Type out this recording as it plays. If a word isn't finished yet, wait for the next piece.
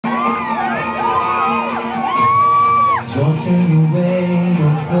Don't turn away,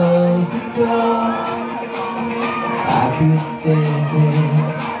 don't close the door. I couldn't take it.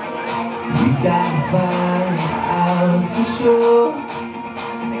 You gotta find out for sure.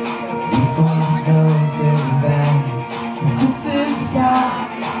 Before there's no turning back. This is the start,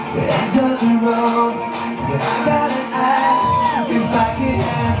 the end of the road. But I gotta ask if I could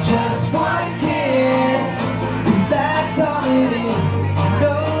have just one kiss. If that's all it is,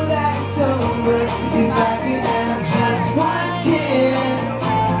 know that it's over. If I could have just one kiss,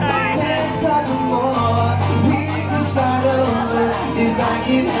 can't start no more. We can start over. If I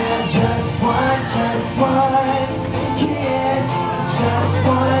could have just one kiss,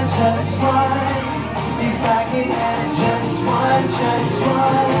 just one. If I could have just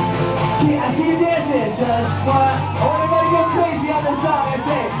one. Yeah, I see you dancing, just one. I want everybody to go crazy on the song.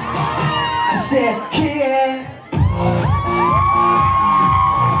 I said, kiss.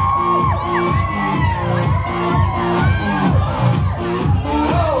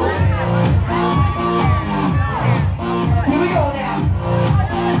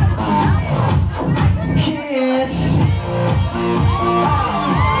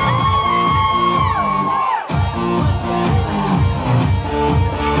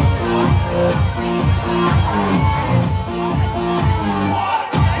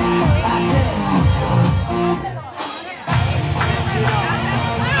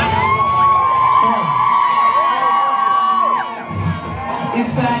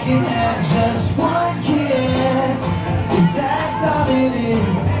 If I could have just one kiss, if that's all it is,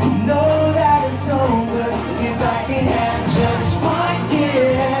 know that it's over. If I could have just one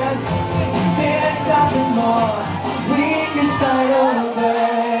kiss, there's nothing more, we can start over.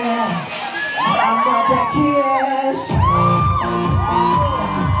 I want that kiss.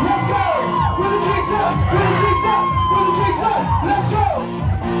 Let's go! Put the drinks up! Put the drinks up! Put the drinks up! Let's go!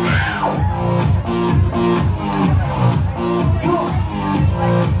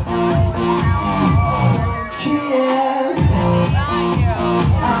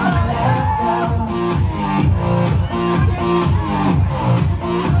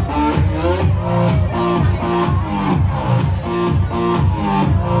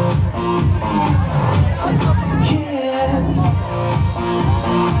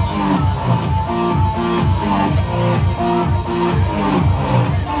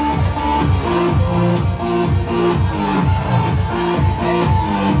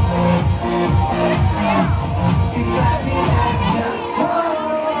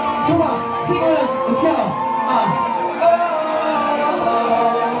 Come on, sing with him. Let's go.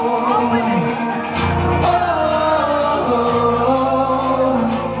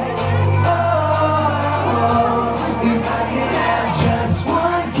 If I could have just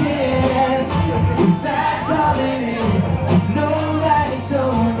one kiss, if that's all it is, know that it's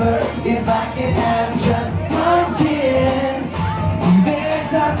over. If I could have